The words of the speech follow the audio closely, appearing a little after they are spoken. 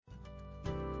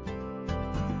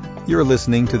You're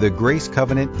listening to the Grace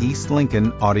Covenant East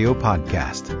Lincoln audio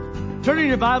podcast. Turning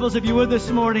your Bibles, if you would, this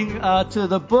morning to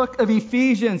the book of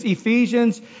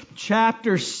Ephesians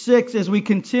chapter 6, as we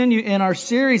continue in our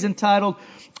series entitled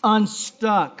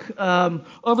Unstuck.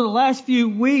 Over the last few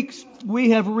weeks, we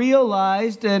have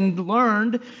realized and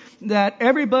learned that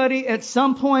everybody at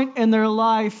some point in their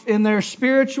life, in their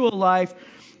spiritual life,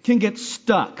 can get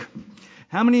stuck.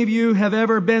 How many of you have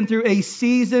ever been through a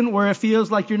season where it feels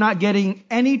like you're not getting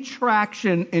any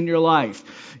traction in your life?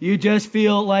 You just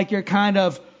feel like you're kind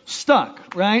of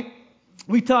stuck, right?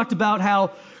 We talked about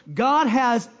how God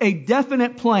has a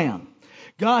definite plan.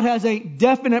 God has a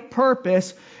definite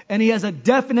purpose, and He has a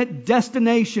definite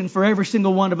destination for every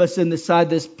single one of us inside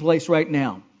this place right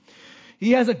now.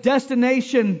 He has a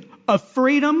destination of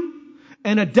freedom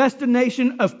and a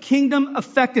destination of kingdom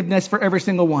effectiveness for every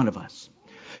single one of us.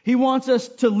 He wants us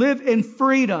to live in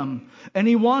freedom, and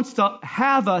He wants to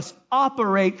have us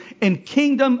operate in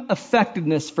kingdom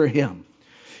effectiveness for Him.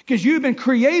 Because you've been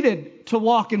created to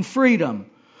walk in freedom,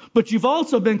 but you've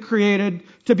also been created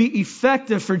to be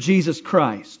effective for Jesus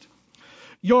Christ.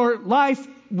 Your life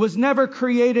was never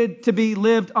created to be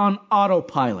lived on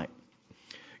autopilot.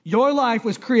 Your life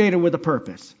was created with a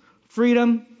purpose,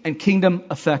 freedom and kingdom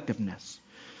effectiveness.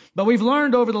 But we've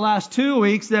learned over the last 2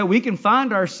 weeks that we can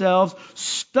find ourselves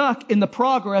stuck in the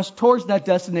progress towards that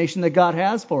destination that God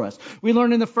has for us. We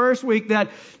learned in the first week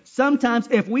that sometimes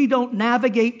if we don't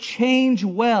navigate change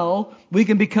well, we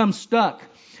can become stuck.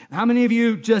 How many of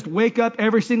you just wake up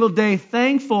every single day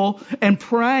thankful and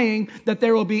praying that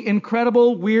there will be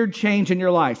incredible, weird change in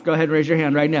your life? Go ahead and raise your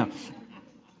hand right now.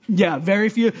 Yeah, very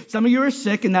few. Some of you are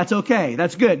sick, and that's okay.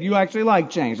 That's good. You actually like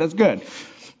change. That's good.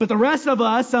 But the rest of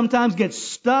us sometimes get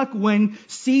stuck when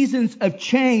seasons of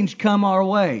change come our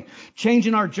way. Change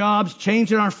in our jobs,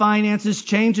 change in our finances,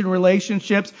 change in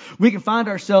relationships. We can find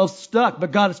ourselves stuck,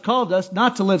 but God has called us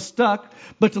not to live stuck,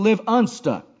 but to live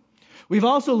unstuck. We've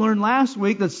also learned last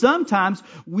week that sometimes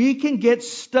we can get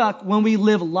stuck when we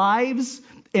live lives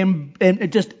and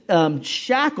just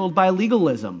shackled by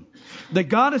legalism. That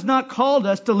God has not called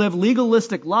us to live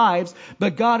legalistic lives,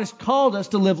 but God has called us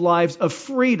to live lives of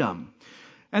freedom.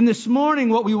 And this morning,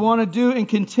 what we want to do in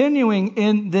continuing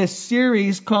in this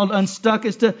series called Unstuck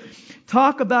is to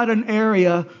talk about an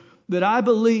area that I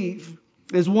believe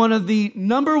is one of the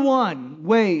number one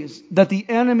ways that the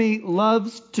enemy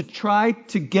loves to try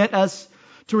to get us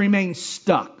to remain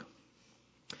stuck.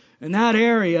 And that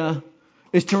area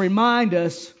is to remind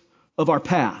us of our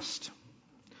past.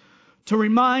 To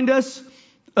remind us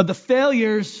of the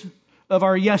failures of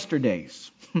our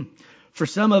yesterdays. For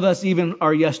some of us, even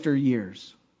our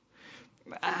yesteryears.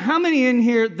 How many in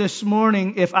here this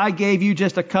morning, if I gave you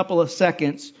just a couple of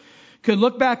seconds, could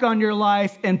look back on your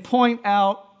life and point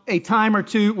out a time or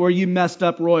two where you messed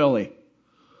up royally?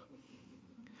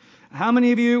 How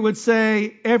many of you would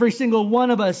say every single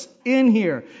one of us in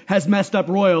here has messed up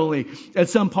royally at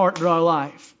some part of our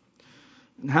life?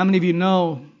 And how many of you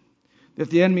know that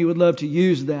the enemy would love to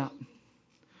use that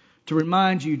to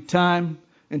remind you time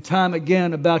and time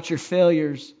again about your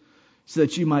failures so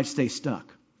that you might stay stuck?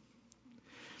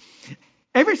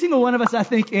 Every single one of us, I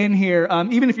think, in here,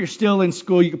 even if you're still in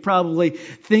school, you could probably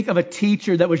think of a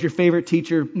teacher that was your favorite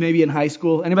teacher, maybe in high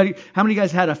school. Anybody? How many of you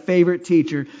guys had a favorite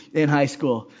teacher in high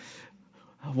school?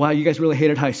 Wow, you guys really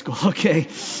hated high school. Okay.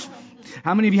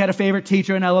 How many of you had a favorite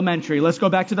teacher in elementary? Let's go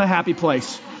back to the happy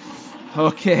place.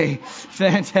 Okay,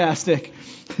 fantastic.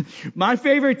 My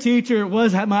favorite teacher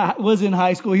was in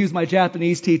high school. He was my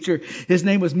Japanese teacher. His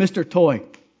name was Mr. Toy.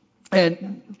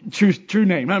 And true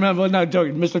name. I'm not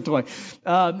joking. Mr. Toy.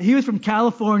 He was from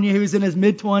California. He was in his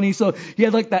mid-20s, so he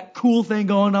had like that cool thing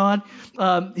going on.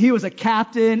 He was a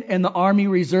captain in the Army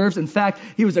Reserves. In fact,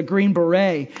 he was a Green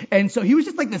Beret. And so he was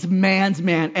just like this man's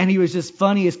man, and he was just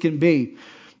funny as can be.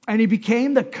 And he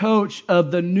became the coach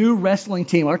of the new wrestling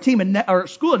team. Our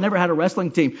school had never had a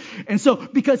wrestling team. And so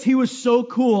because he was so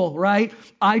cool, right,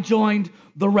 I joined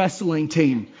the wrestling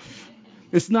team.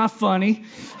 It's not funny.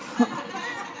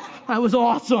 I was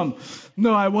awesome.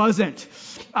 No, I wasn't.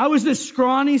 I was this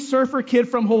scrawny surfer kid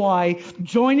from Hawaii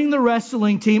joining the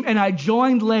wrestling team, and I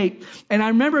joined late. And I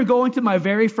remember going to my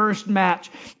very first match.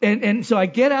 And so I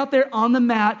get out there on the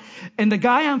mat, and the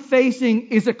guy I'm facing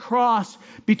is a cross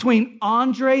between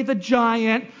Andre the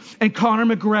Giant and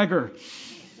Conor McGregor.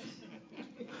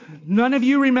 None of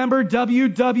you remember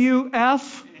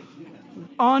WWF?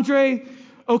 Andre?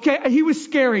 Okay, he was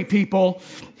scary, people.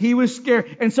 He was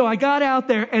scary. And so I got out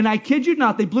there, and I kid you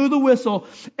not, they blew the whistle,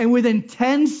 and within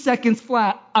 10 seconds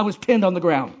flat, I was pinned on the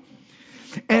ground.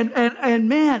 And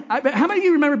man, how many of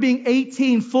you remember being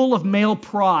 18 full of male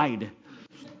pride?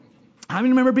 How many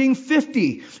remember being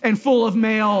 50 and full of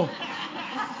male?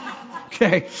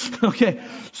 Okay.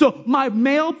 So my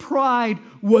male pride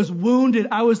was wounded.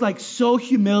 I was like so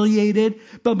humiliated.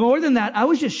 But more than that, I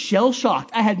was just shell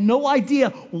shocked. I had no idea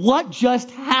what just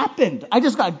happened. I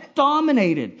just got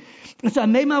dominated. And so I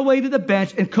made my way to the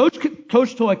bench, and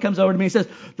Coach Toy comes over to me and says,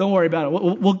 "Don't worry about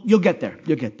it. You'll get there.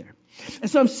 You'll get there."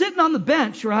 And so I'm sitting on the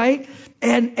bench, right?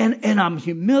 And I'm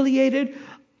humiliated.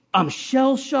 I'm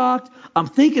shell shocked. I'm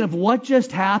thinking of what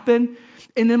just happened.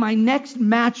 And then my next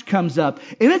match comes up,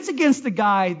 and it's against the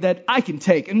guy that I can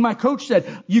take. And my coach said,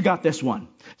 "You got this one."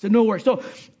 I said, "No worries." So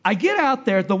I get out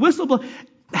there, the whistle blows.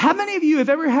 How many of you have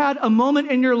ever had a moment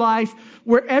in your life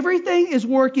where everything is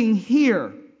working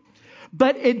here,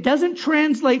 but it doesn't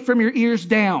translate from your ears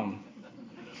down?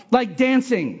 Like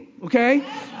dancing, okay?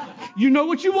 You know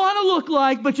what you want to look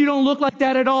like, but you don't look like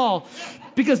that at all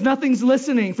because nothing's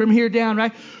listening from here down,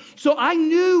 right? So I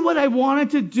knew what I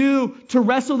wanted to do to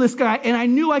wrestle this guy, and I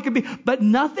knew I could be, but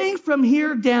nothing from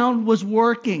here down was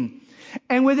working.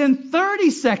 And within 30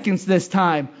 seconds this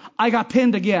time, I got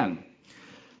pinned again.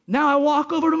 Now I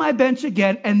walk over to my bench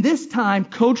again, and this time,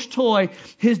 Coach Toy,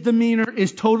 his demeanor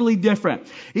is totally different.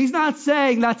 He's not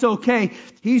saying that's okay.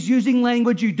 He's using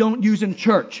language you don't use in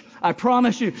church. I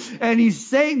promise you. And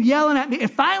he's yelling at me.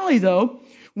 And finally, though,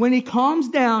 when he calms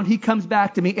down, he comes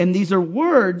back to me, and these are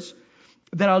words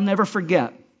that I'll never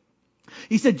forget.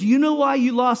 He said, "Do you know why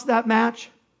you lost that match?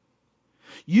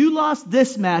 You lost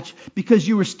this match because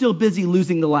you were still busy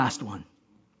losing the last one.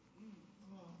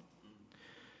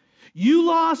 You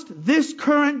lost this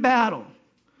current battle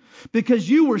because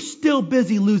you were still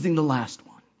busy losing the last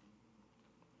one."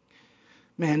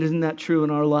 Man, isn't that true in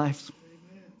our lives?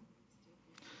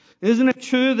 Isn't it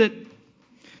true that,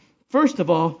 first of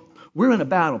all, we're in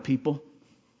a battle, people?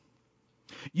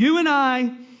 You and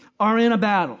I are in a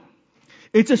battle.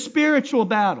 It's a spiritual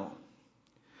battle.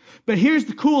 But here's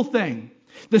the cool thing.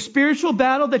 The spiritual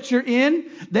battle that you're in,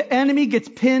 the enemy gets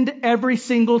pinned every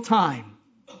single time.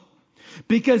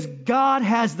 Because God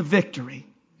has the victory.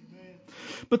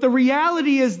 But the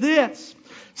reality is this.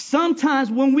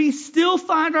 Sometimes when we still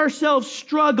find ourselves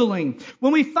struggling,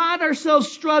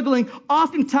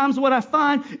 oftentimes what I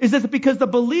find is that because the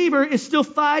believer is still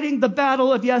fighting the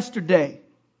battle of yesterday.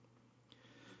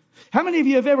 How many of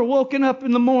you have ever woken up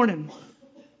in the morning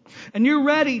and you're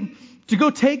ready to go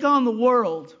take on the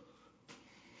world,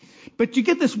 but you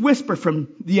get this whisper from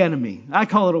the enemy? I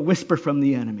call it a whisper from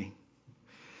the enemy.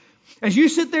 As you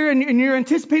sit there and you're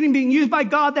anticipating being used by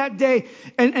God that day,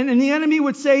 and the enemy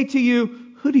would say to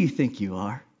you, "Who do you think you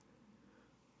are?"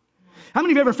 How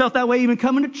many of you ever felt that way even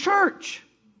coming to church?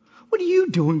 What are you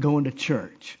doing going to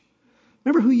church?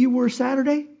 Remember who you were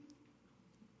Saturday?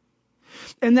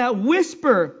 And that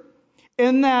whisper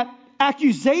and that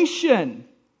accusation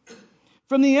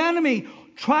from the enemy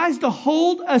tries to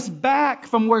hold us back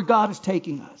from where God is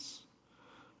taking us,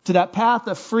 to that path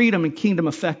of freedom and kingdom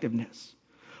effectiveness.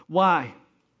 Why?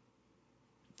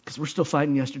 Because we're still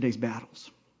fighting yesterday's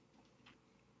battles.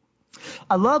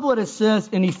 I love what it says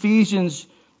in Ephesians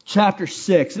chapter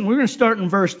 6, and we're going to start in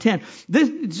verse 10.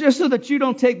 This, just so that you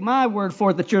don't take my word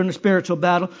for it that you're in a spiritual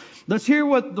battle, let's hear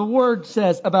what the word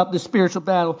says about this spiritual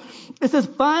battle. It says,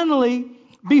 "Finally,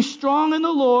 be strong in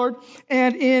the Lord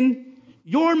and in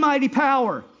your mighty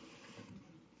power."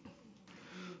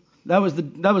 That was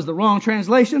the wrong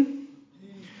translation.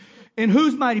 In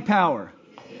whose mighty power?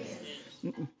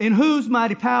 In whose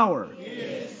mighty power?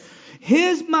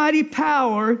 His mighty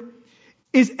power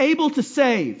is able to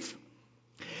save.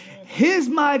 His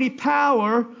mighty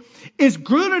power is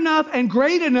good enough and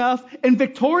great enough and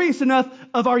victorious enough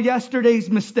of our yesterday's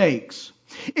mistakes.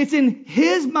 It's in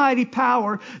His mighty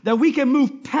power that we can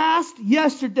move past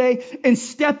yesterday and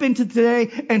step into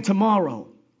today and tomorrow.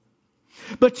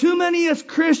 But too many as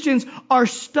Christians are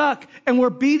stuck and we're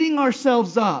beating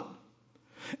ourselves up.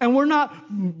 And we're not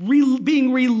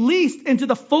being released into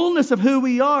the fullness of who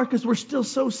we are because we're still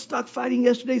so stuck fighting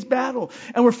yesterday's battle.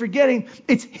 And we're forgetting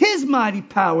it's His mighty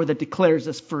power that declares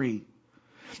us free.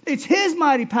 It's His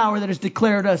mighty power that has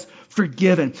declared us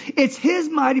forgiven. It's His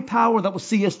mighty power that will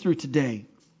see us through today.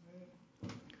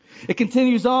 It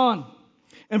continues on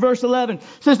in verse 11. It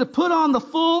says to put on the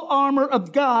full armor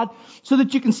of God so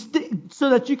that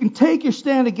you can take your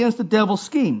stand against the devil's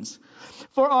schemes.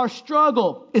 For our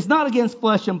struggle is not against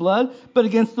flesh and blood, but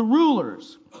against the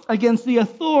rulers, against the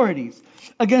authorities,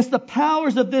 against the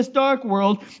powers of this dark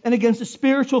world, and against the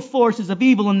spiritual forces of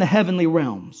evil in the heavenly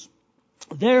realms.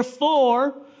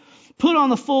 Therefore, put on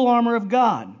the full armor of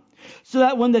God, so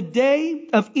that when the day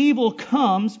of evil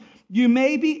comes, you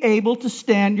may be able to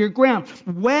stand your ground.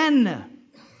 When?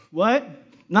 What?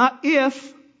 Not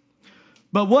if,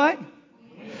 but what?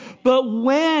 But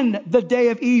when the day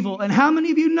of evil, and how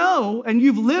many of you know, and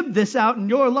you've lived this out in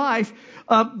your life,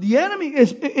 the enemy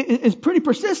is pretty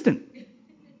persistent,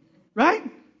 right?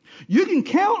 You can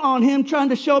count on him trying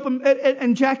to show up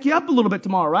and jack you up a little bit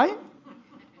tomorrow, right?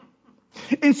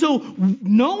 And so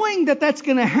knowing that that's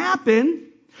going to happen,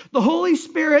 the Holy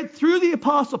Spirit through the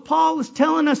Apostle Paul is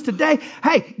telling us today,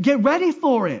 hey, get ready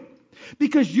for it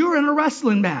because you're in a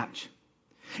wrestling match.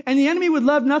 And the enemy would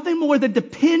love nothing more than to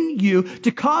pin you,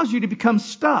 to cause you to become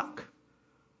stuck.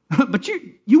 But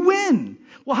you win.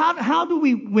 Well, how do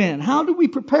we win? How do we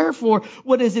prepare for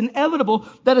what is inevitable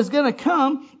that is going to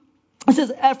come? It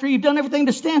says, after you've done everything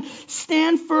to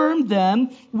stand firm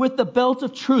then with the belt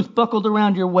of truth buckled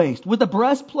around your waist, with the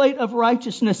breastplate of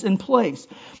righteousness in place,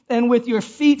 and with your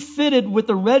feet fitted with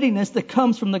the readiness that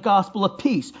comes from the gospel of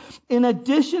peace. In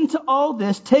addition to all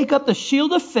this, take up the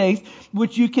shield of faith,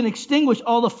 which you can extinguish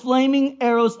all the flaming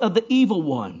arrows of the evil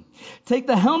one. Take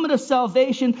the helmet of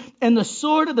salvation and the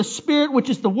sword of the Spirit, which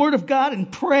is the word of God,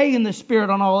 and pray in the Spirit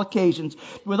on all occasions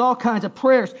with all kinds of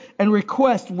prayers and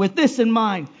requests. With this in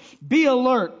mind, be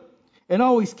alert and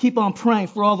always keep on praying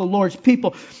for all the Lord's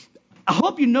people. I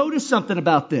hope you notice something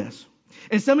about this.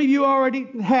 And some of you already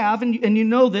have, and you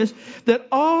know this, that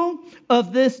all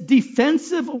of this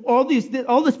defensive, all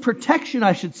this protection,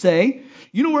 I should say,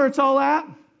 you know where it's all at?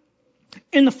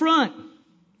 In the front.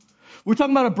 We're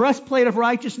talking about a breastplate of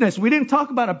righteousness. We didn't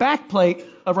talk about a backplate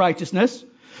of righteousness.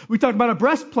 We talked about a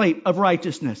breastplate of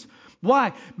righteousness.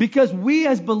 Why? Because we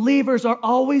as believers are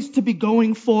always to be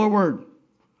going forward.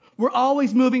 We're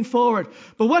always moving forward.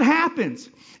 But what happens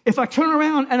if I turn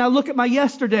around and I look at my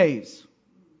yesterdays?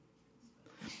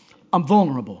 I'm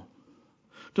vulnerable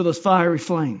to those fiery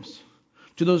flames,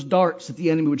 to those darts that the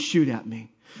enemy would shoot at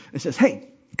me. It says, hey,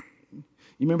 you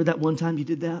remember that one time you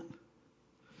did that?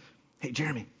 Hey,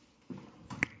 Jeremy,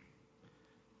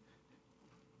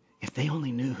 if they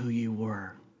only knew who you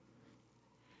were.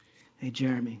 Hey,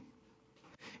 Jeremy,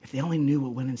 if they only knew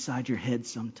what went inside your head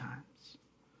sometimes.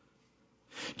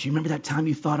 Do you remember that time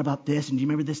you thought about this? And do you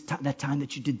remember that time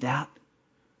that you did that?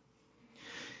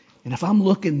 And if I'm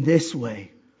looking this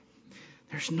way,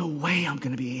 there's no way I'm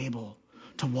going to be able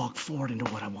to walk forward into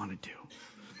what I want to do,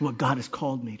 what God has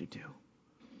called me to do.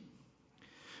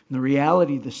 And the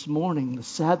reality this morning, the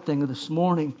sad thing of this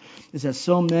morning, is that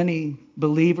so many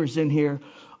believers in here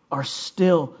are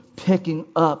still picking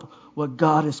up what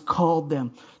God has called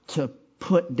them to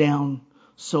put down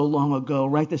so long ago.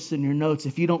 Write this in your notes.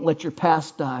 If you don't let your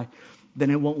past die,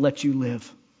 then it won't let you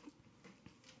live.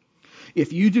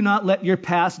 If you do not let your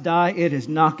past die, it is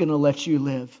not going to let you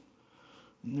live.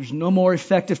 And there's no more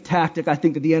effective tactic, I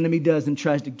think, that the enemy does than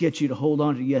tries to get you to hold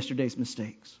on to yesterday's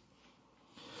mistakes.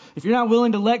 If you're not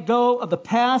willing to let go of the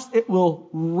past, it will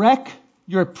wreck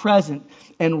your present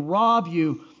and rob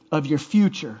you of your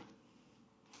future.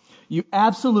 You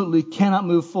absolutely cannot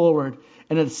move forward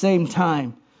and at the same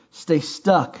time stay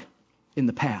stuck in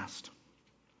the past.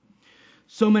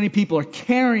 So many people are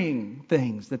carrying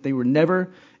things that they were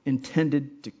never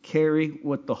intended to carry.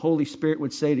 What the Holy Spirit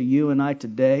would say to you and I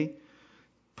today,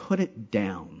 put it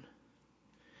down,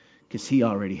 because He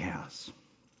already has.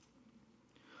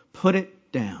 Put it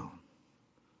down.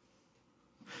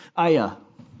 I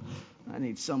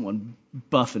need someone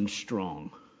buff and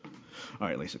strong. All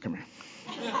right, Lisa, come here.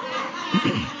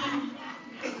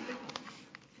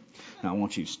 Now I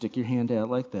want you to stick your hand out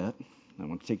like that. I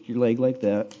want to take your leg like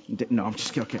that. No, I'm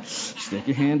just kidding. Okay. Stick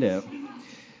your hand out.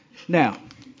 Now,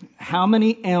 how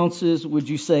many ounces would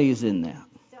you say is in that?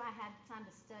 So I had time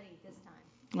to study this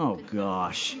time. Oh,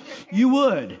 gosh. You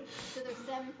would. So there's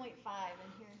 7.5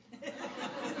 in here.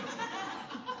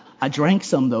 I drank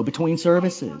some, though, between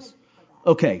services.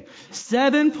 Okay,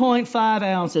 7.5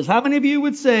 ounces. How many of you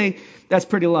would say that's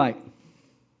pretty light?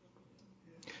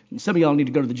 Some of y'all need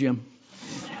to go to the gym.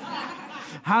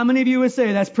 How many of you would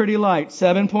say that's pretty light?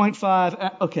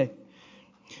 7.5. Okay.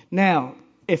 Now,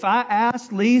 if I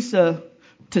asked Lisa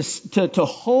to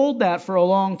hold that for a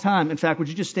long time, in fact, would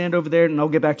you just stand over there and I'll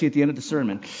get back to you at the end of the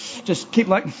sermon. Just keep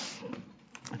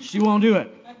she won't do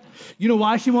it. You know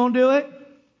why she won't do it?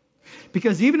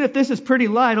 Because even if this is pretty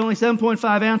light, only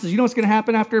 7.5 ounces, you know what's going to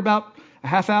happen after about a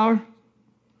half hour?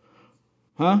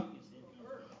 Huh?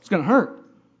 It's going to hurt.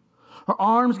 Her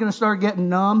arm's going to start getting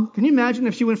numb. Can you imagine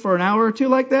if she went for an hour or two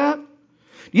like that?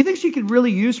 Do you think she could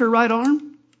really use her right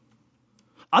arm?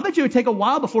 I bet you it would take a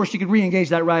while before she could re-engage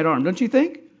that right arm, don't you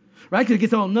think? Right? Because it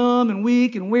gets all numb and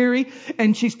weak and weary,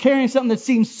 and she's carrying something that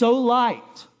seems so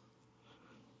light.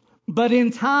 But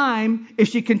in time, if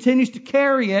she continues to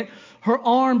carry it, her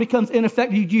arm becomes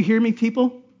ineffective. Do you hear me,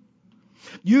 people?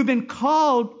 You've been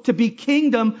called to be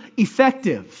kingdom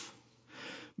effective.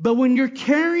 But when you're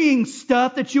carrying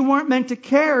stuff that you weren't meant to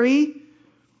carry,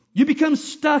 you become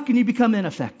stuck and you become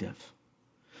ineffective.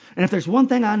 And if there's one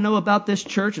thing I know about this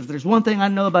church, if there's one thing I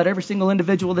know about every single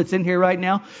individual that's in here right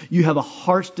now, you have a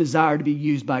heart's desire to be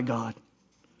used by God.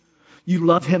 You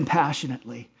love Him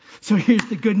passionately. So here's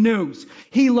the good news.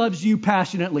 He loves you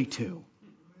passionately too.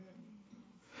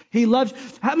 He loves,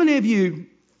 how many of you,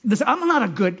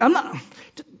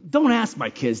 don't ask my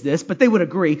kids this, but they would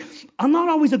agree. I'm not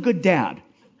always a good dad.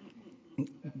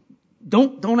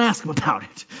 Don't ask them about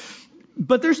it.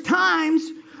 But there's times,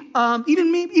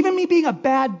 even me being a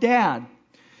bad dad.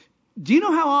 Do you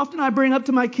know how often I bring up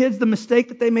to my kids the mistake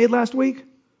that they made last week? Do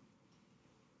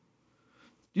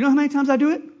you know how many times I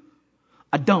do it?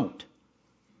 I don't.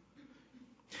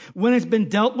 When it's been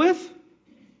dealt with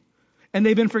and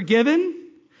they've been forgiven,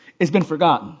 it's been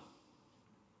forgotten.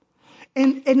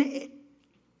 And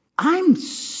I'm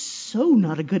so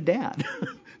not a good dad.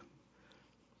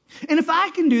 And if I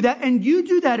can do that, and you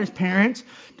do that as parents,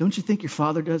 don't you think your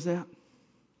Father does that?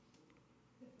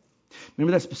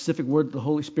 Remember that specific word that the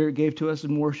Holy Spirit gave to us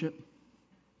in worship?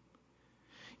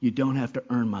 You don't have to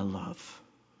earn my love.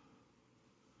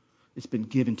 It's been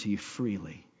given to you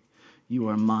freely. You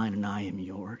are mine and I am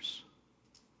yours.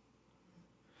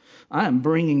 I am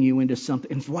bringing you into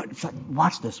something. In fact,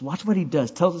 watch this. Watch what he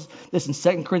does. Tells us this in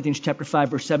 2 Corinthians chapter 5,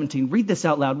 verse 17. Read this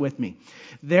out loud with me.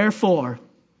 Therefore,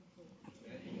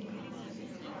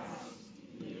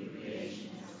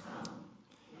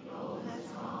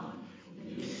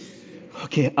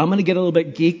 okay, I'm going to get a little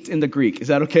bit geeked in the Greek. Is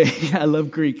that okay? I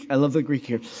love Greek. I love the Greek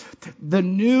here. The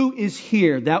new is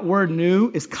here. That word new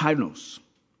is kainos.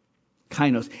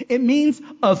 Kainos. It means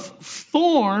of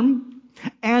form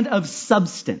and of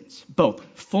substance. Both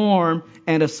form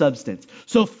and of substance.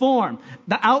 So form,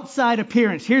 the outside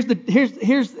appearance. Here's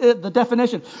the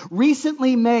definition.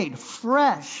 Recently made,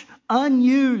 fresh,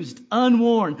 unused,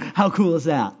 unworn. How cool is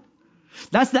that?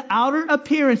 That's the outer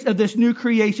appearance of this new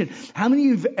creation. How many of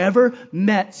you have ever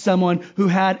met someone who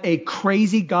had a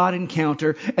crazy God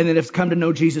encounter and then has come to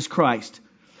know Jesus Christ?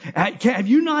 Have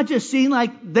you not just seen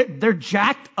like they're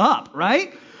jacked up,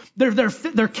 right?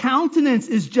 Their countenance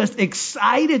is just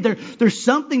excited. There's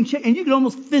something, and you can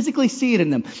almost physically see it in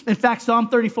them. In fact, Psalm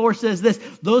 34 says this: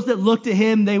 those that look to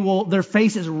Him, their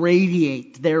faces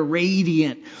radiate. They're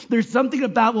radiant. There's something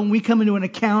about when we come into an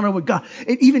encounter with God,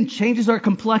 it even changes our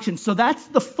complexion. So that's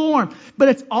the form, but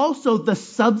it's also the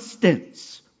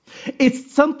substance.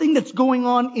 It's something that's going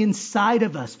on inside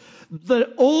of us.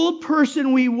 The old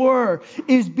person we were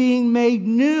is being made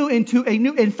new into a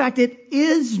new. In fact, it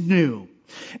is new.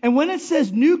 And when it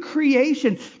says new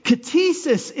creation,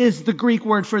 katesis is the Greek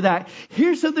word for that.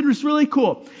 Here's something that's really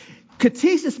cool.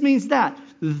 Katesis means that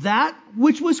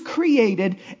which was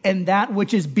created and that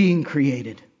which is being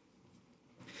created.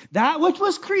 That which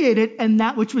was created and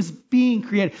that which was being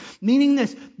created. Meaning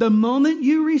this, the moment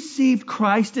you received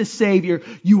Christ as Savior,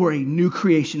 you were a new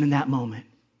creation in that moment.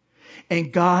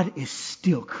 And God is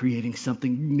still creating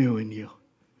something new in you.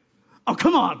 Oh,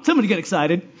 come on. Somebody get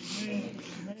excited.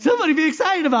 Somebody be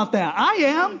excited about that. I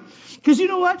am. Because you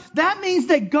know what? That means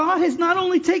that God has not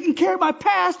only taken care of my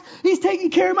past, He's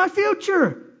taking care of my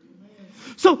future.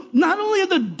 So not only are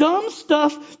the dumb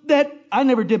stuff that I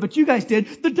never did, but you guys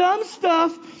did, the dumb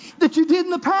stuff that you did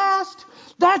in the past,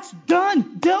 that's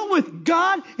done, dealt with.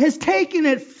 God has taken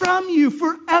it from you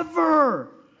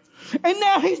forever. And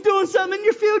now He's doing something in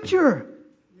your future.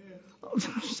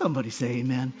 Somebody say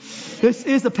amen. This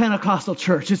is the Pentecostal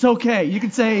church. It's okay. You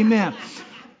can say amen.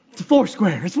 It's four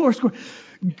square.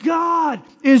 God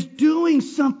is doing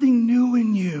something new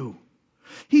in you.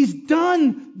 He's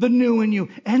done the new in you,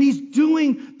 and He's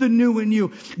doing the new in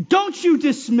you. Don't you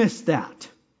dismiss that.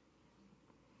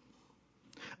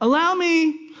 Allow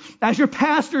me, as your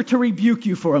pastor, to rebuke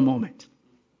you for a moment.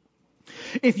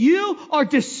 If you are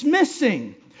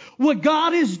dismissing what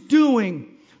God is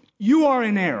doing, you are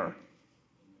in error.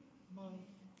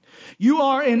 You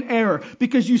are in error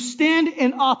because you stand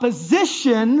in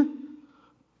opposition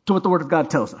to what the Word of God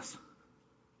tells us.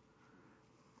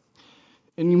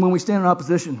 And when we stand in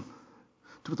opposition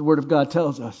to what the Word of God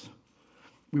tells us,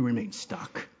 we remain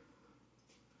stuck.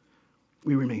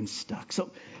 We remain stuck.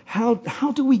 So how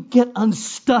do we get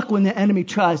unstuck when the enemy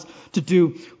tries to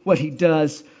do what he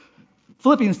does?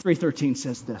 Philippians 3:13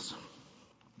 says this: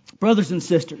 brothers and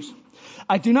sisters,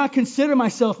 I do not consider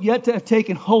myself yet to have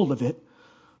taken hold of it,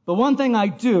 but one thing I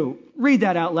do. Read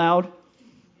that out loud.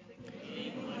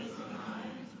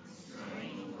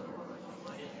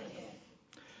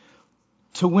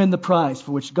 To win the prize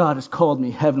for which God has called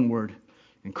me heavenward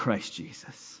in Christ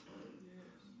Jesus.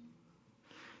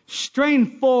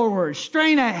 Strain forward,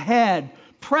 strain ahead,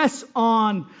 Press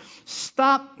on.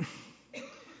 Stop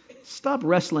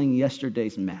wrestling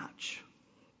yesterday's match.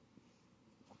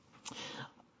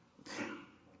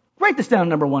 Write this down,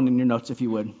 number 1, in your notes, if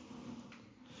you would.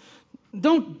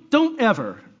 Don't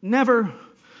ever, never,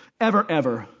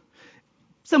 ever,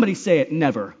 somebody say it,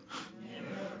 never,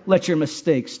 let your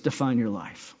mistakes define your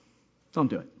life. Don't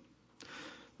do it.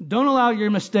 Don't allow your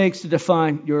mistakes to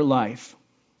define your life.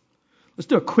 Let's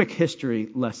do a quick history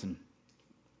lesson.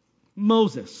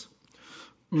 Moses,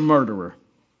 murderer.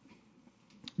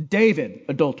 David,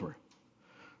 adulterer.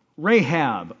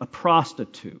 Rahab, a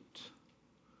prostitute.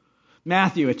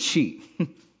 Matthew, a cheat.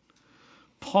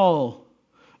 Paul,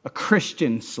 a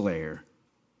Christian slayer.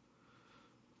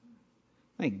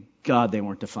 Thank God they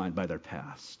weren't defined by their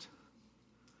past.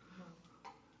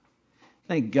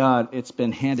 Thank God it's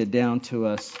been handed down to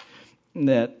us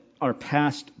that our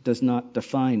past does not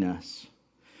define us,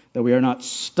 that we are not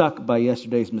stuck by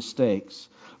yesterday's mistakes,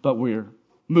 but we're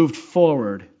moved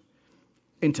forward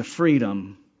into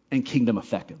freedom and kingdom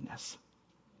effectiveness.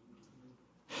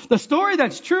 The story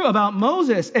that's true about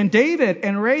Moses and David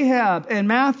and Rahab and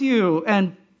Matthew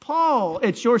and Paul,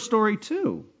 it's your story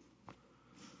too.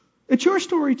 It's your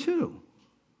story too.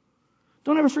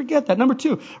 Don't ever forget that. Number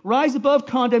 2, rise above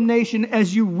condemnation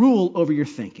as you rule over your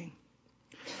thinking.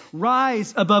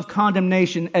 Rise above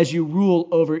condemnation as you rule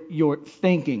over your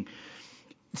thinking.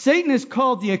 Satan is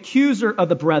called the accuser of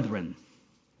the brethren.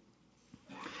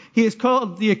 He is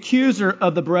called the accuser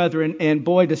of the brethren, and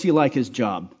boy, does he like his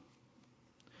job.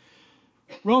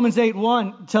 Romans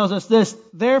 8:1 tells us this,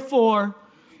 therefore,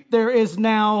 there is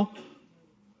now,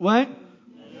 what?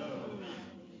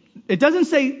 It doesn't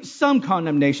say some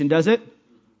condemnation, does it?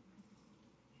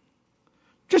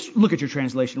 Just look at your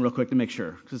translation real quick to make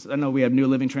sure, because I know we have New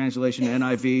Living Translation,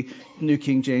 NIV, New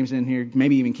King James in here,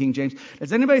 maybe even King James.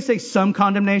 Does anybody say some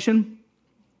condemnation?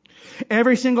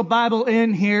 Every single Bible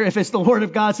in here, if it's the Word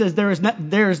of God, says there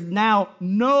is now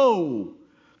no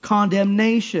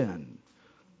condemnation.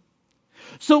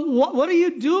 So what are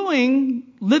you doing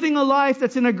living a life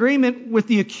that's in agreement with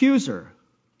the accuser?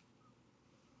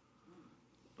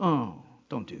 Oh,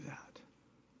 don't do that.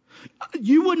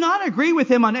 You would not agree with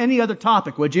him on any other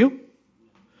topic, would you?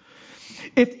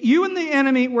 If you and the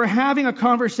enemy were having a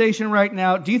conversation right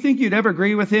now, do you think you'd ever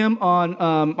agree with him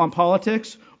on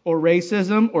politics or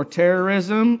racism or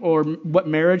terrorism or what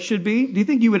marriage should be? Do you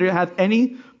think you would have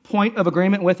any point of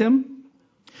agreement with him?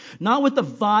 Not with the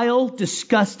vile,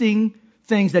 disgusting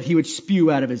things that he would spew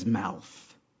out of his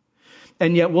mouth.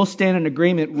 And yet we'll stand in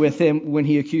agreement with him when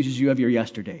he accuses you of your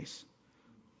yesterdays.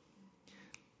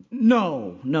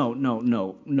 No.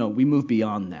 We move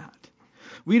beyond that.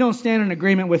 We don't stand in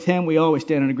agreement with him. We always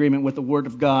stand in agreement with the Word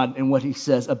of God and what he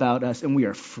says about us, and we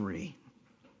are free.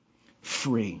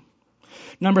 Free.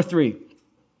 Number 3,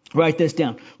 write this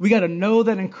down. We got to know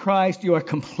that in Christ you are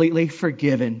completely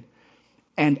forgiven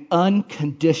and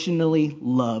unconditionally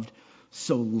loved,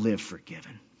 so live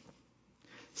forgiven.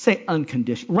 Say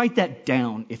unconditional. Write that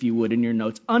down, if you would, in your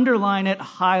notes. Underline it,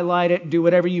 highlight it, do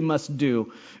whatever you must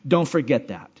do. Don't forget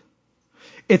that.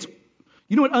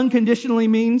 You know what unconditionally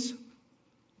means?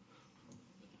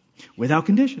 Without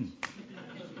condition.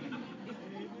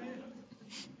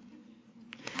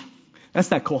 That's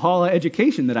that Kohala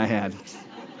education that I had.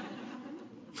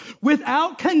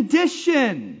 Without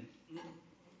condition.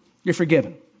 You're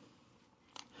forgiven.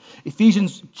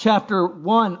 Ephesians chapter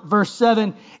 1, verse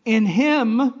 7. In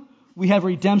him we have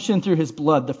redemption through his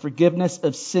blood, the forgiveness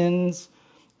of sins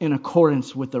in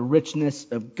accordance with the richness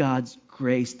of God's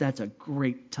grace. That's a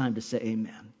great time to say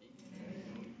amen.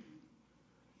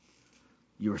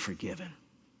 You are forgiven.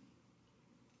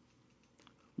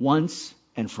 Once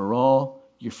and for all,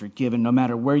 you're forgiven, no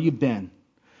matter where you've been,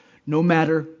 no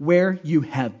matter where you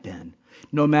have been,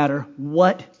 no matter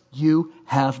what you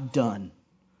have done.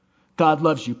 God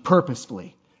loves you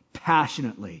purposefully,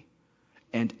 passionately,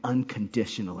 and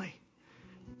unconditionally.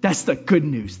 That's the good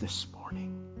news this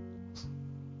morning.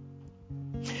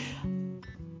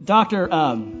 Dr.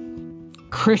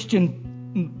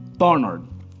 Christian Barnard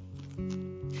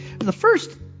was the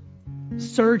first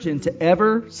surgeon to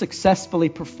ever successfully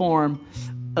perform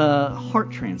a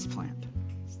heart transplant.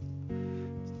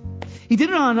 He did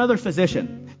it on another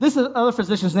physician. This other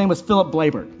physician's name was Philip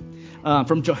Blaberg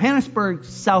from Johannesburg,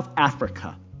 South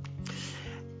Africa.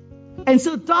 And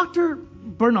so Dr.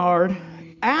 Barnard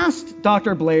asked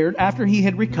Dr. Blair after he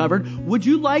had recovered, would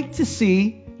you like to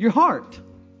see your heart?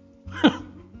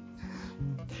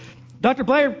 Dr.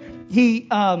 Blair, he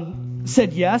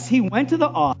said yes. He went to the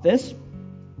office,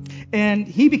 and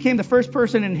he became the first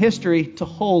person in history to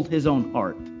hold his own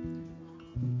heart.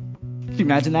 Can you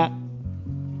imagine that?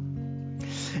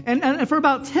 And for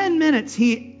about 10 minutes,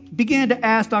 he began to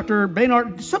ask Dr.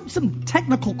 Baynard some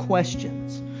technical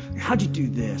questions. How'd you do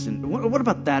this? And what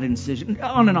about that incision?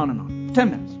 On and on and on. 10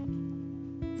 minutes.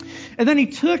 And then he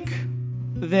took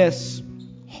this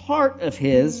heart of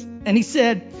his and he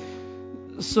said,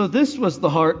 so this was the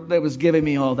heart that was giving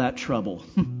me all that trouble.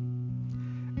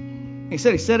 He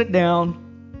said he set it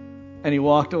down and he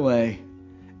walked away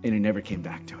and he never came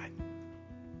back to it.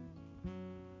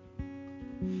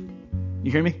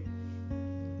 You hear me?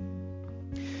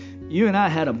 You and I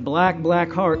had a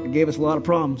black heart that gave us a lot of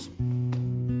problems.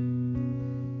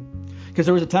 Because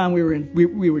there was a time we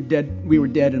were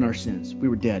dead in our sins. We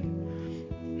were dead.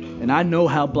 And I know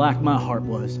how black my heart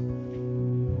was.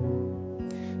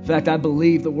 In fact, I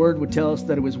believe the word would tell us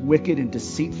that it was wicked and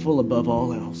deceitful above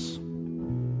all else.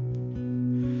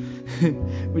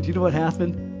 But you know what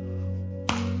happened?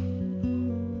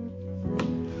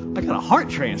 I got a heart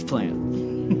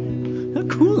transplant. How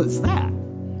cool is that?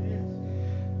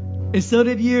 And so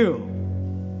did you.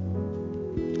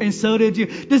 And so did you.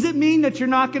 Does it mean that you're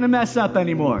not going to mess up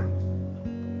anymore?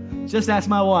 Just ask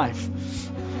my wife.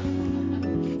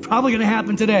 Probably going to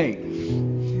happen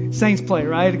today. Saints play,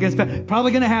 right? Against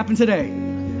probably going to happen today.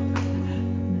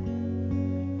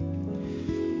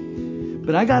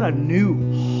 But I got a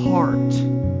new heart.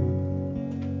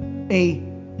 A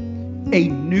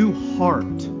new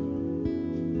heart.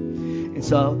 And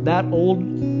so that old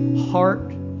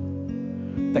heart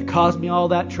that caused me all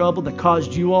that trouble, that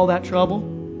caused you all that trouble,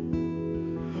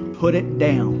 put it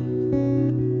down.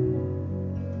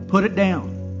 Put it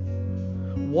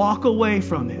down. Walk away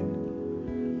from it.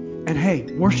 And hey,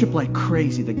 worship like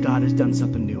crazy that God has done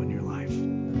something new in your life.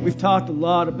 We've talked a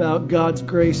lot about God's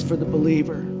grace for the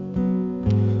believer.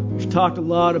 We've talked a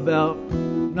lot about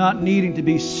not needing to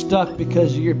be stuck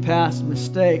because of your past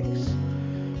mistakes.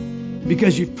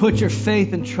 Because you've put your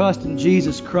faith and trust in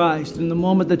Jesus Christ. And the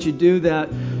moment that you do that,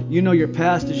 you know your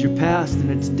past is your past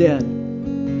and it's dead.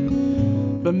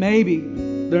 But maybe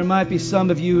there might be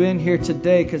some of you in here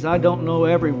today, because I don't know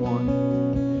everyone,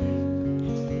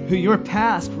 who your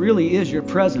past really is your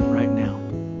present right now.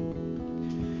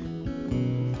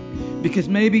 Because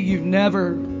maybe you've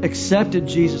never accepted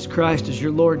Jesus Christ as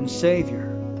your Lord and Savior.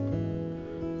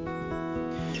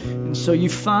 And so you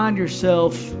find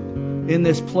yourself in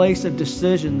this place of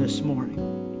decision this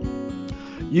morning.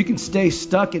 You can stay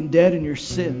stuck and dead in your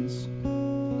sins,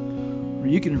 or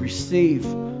you can receive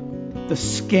the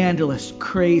scandalous,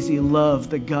 crazy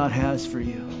love that God has for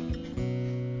you.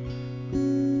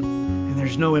 And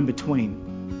there's no in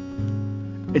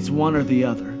between. It's one or the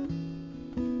other.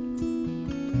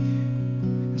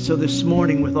 So this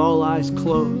morning, with all eyes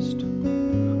closed,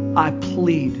 I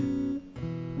plead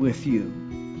with you.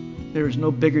 There is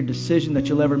no bigger decision that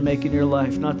you'll ever make in your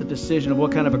life. Not the decision of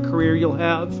what kind of a career you'll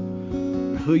have,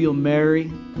 or who you'll marry,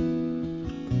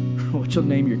 or what you'll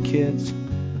name your kids.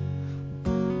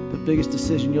 The biggest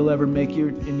decision you'll ever make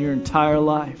in your entire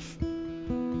life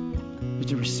is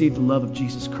to receive the love of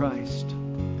Jesus Christ.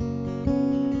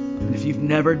 And if you've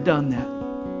never done that,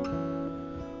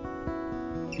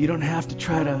 you don't have to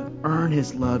try to earn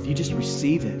His love. You just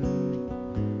receive it.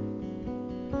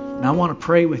 And I want to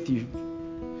pray with you.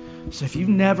 So if you've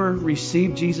never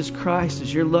received Jesus Christ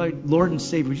as your Lord and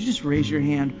Savior, would you just raise your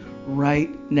hand right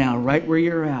now, right where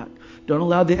you're at? Don't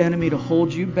allow the enemy to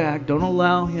hold you back. Don't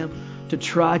allow him to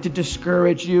try to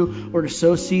discourage you or to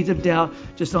sow seeds of doubt.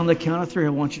 Just on the count of 3, I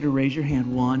want you to raise your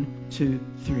hand. 1, 2,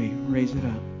 3. Raise it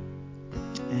up.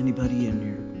 Anybody in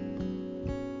here?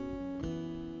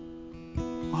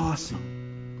 Awesome.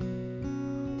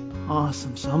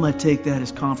 Awesome. So I'm going to take that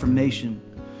as confirmation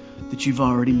that you've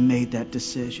already made that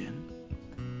decision.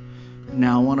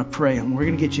 Now I want to pray, and we're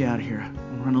going to get you out of here.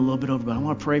 I'm running a little bit over, but I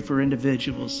want to pray for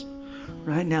individuals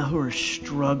right now who are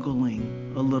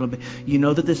struggling a little bit. You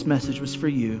know that this message was for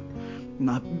you.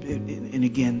 And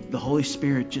again, the Holy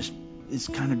Spirit just is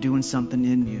kind of doing something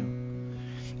in you.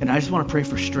 And I just want to pray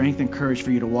for strength and courage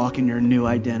for you to walk in your new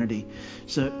identity.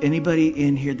 So anybody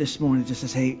in here this morning just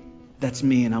says, hey, that's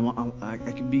me, and I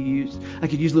could use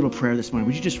a little prayer this morning.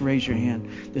 Would you just raise your hand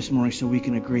this morning so we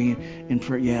can agree in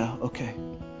prayer? Yeah, okay.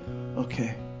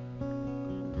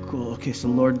 Cool. Okay, so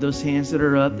Lord, those hands that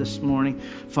are up this morning,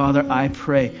 Father, I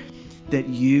pray that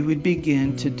you would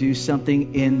begin to do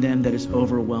something in them that is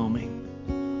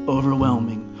overwhelming.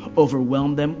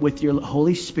 Overwhelm them with your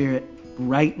Holy Spirit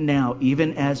right now,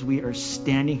 even as we are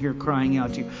standing here crying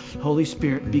out to you. Holy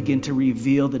Spirit, begin to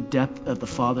reveal the depth of the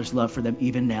Father's love for them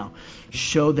even now.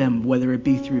 Show them, whether it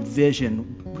be through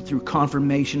vision, through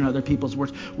confirmation, other people's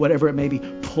words, whatever it may be.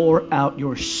 Pour out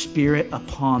your Spirit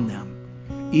upon them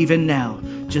even now,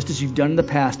 just as you've done in the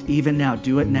past. Even now,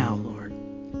 do it now, Lord.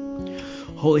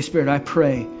 Holy Spirit, I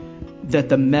pray that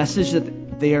the message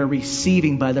that they are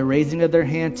receiving by the raising of their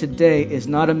hand today is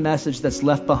not a message that's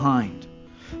left behind.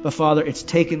 But Father, it's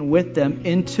taken with them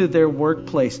into their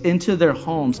workplace, into their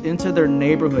homes, into their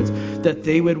neighborhoods, that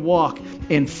they would walk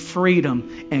in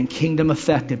freedom and kingdom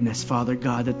effectiveness, Father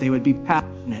God, that they would be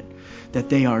passionate, that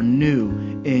they are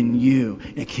new in you.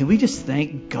 And can we just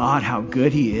thank God how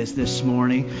good he is this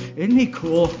morning? Isn't he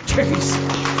cool?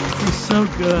 He's so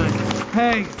good.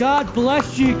 Hey, God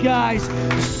bless you guys.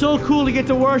 So cool to get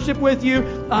to worship with you.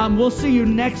 We'll see you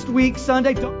next week,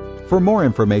 Sunday. For more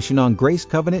information on Grace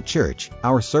Covenant Church,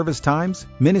 our service times,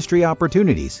 ministry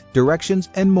opportunities, directions,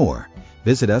 and more,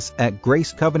 visit us at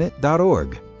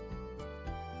gracecovenant.org.